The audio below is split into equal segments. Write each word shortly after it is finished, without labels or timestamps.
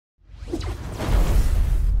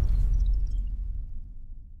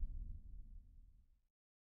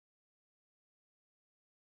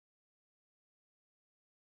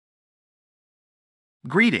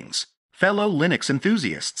Greetings, fellow Linux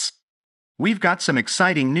enthusiasts. We've got some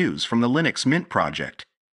exciting news from the Linux Mint project.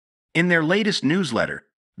 In their latest newsletter,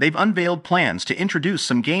 they've unveiled plans to introduce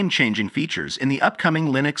some game-changing features in the upcoming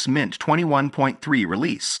Linux Mint 21.3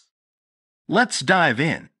 release. Let's dive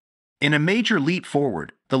in. In a major leap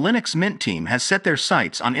forward, the Linux Mint team has set their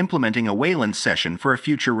sights on implementing a Wayland session for a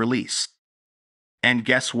future release. And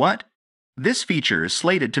guess what? This feature is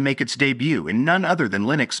slated to make its debut in none other than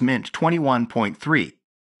Linux Mint 21.3.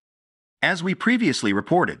 As we previously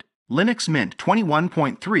reported, Linux Mint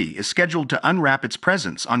 21.3 is scheduled to unwrap its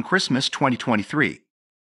presence on Christmas 2023.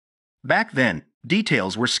 Back then,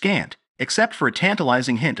 details were scant, except for a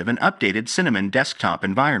tantalizing hint of an updated Cinnamon desktop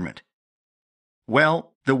environment.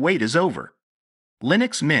 Well, the wait is over.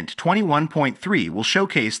 Linux Mint 21.3 will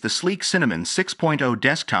showcase the sleek Cinnamon 6.0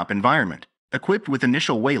 desktop environment, equipped with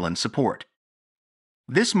initial Wayland support.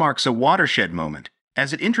 This marks a watershed moment,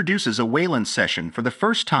 as it introduces a Wayland session for the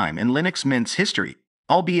first time in Linux Mint's history,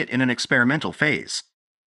 albeit in an experimental phase.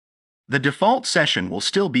 The default session will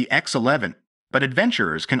still be X11, but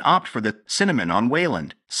adventurers can opt for the Cinnamon on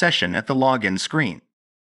Wayland session at the login screen.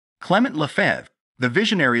 Clement Lefebvre, the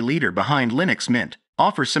visionary leader behind Linux Mint,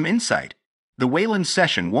 offers some insight. The Wayland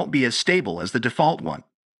session won't be as stable as the default one.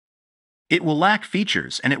 It will lack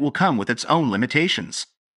features and it will come with its own limitations.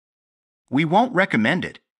 We won't recommend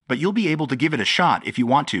it, but you'll be able to give it a shot if you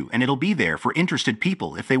want to, and it'll be there for interested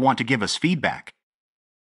people if they want to give us feedback.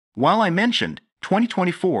 While I mentioned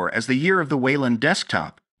 2024 as the year of the Wayland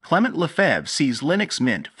desktop, Clement Lefebvre sees Linux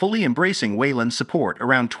Mint fully embracing Wayland support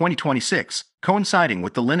around 2026, coinciding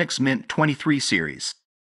with the Linux Mint 23 series.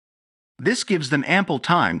 This gives them ample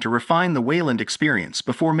time to refine the Wayland experience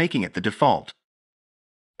before making it the default.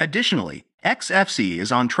 Additionally, XFCE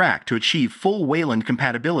is on track to achieve full Wayland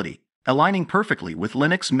compatibility, aligning perfectly with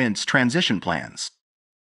Linux Mint's transition plans.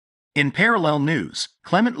 In parallel news,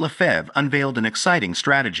 Clement Lefebvre unveiled an exciting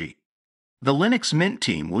strategy. The Linux Mint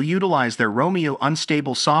team will utilize their Romeo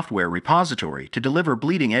unstable software repository to deliver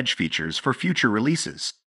bleeding-edge features for future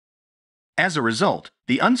releases. As a result,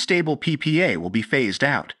 the unstable PPA will be phased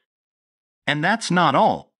out. And that's not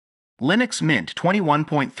all. Linux Mint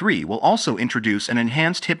 21.3 will also introduce an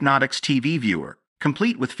enhanced Hypnotix TV viewer,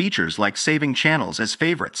 complete with features like saving channels as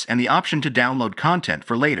favorites and the option to download content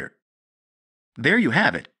for later. There you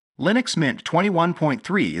have it. Linux Mint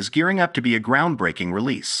 21.3 is gearing up to be a groundbreaking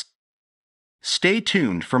release. Stay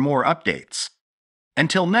tuned for more updates.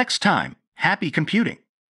 Until next time, happy computing!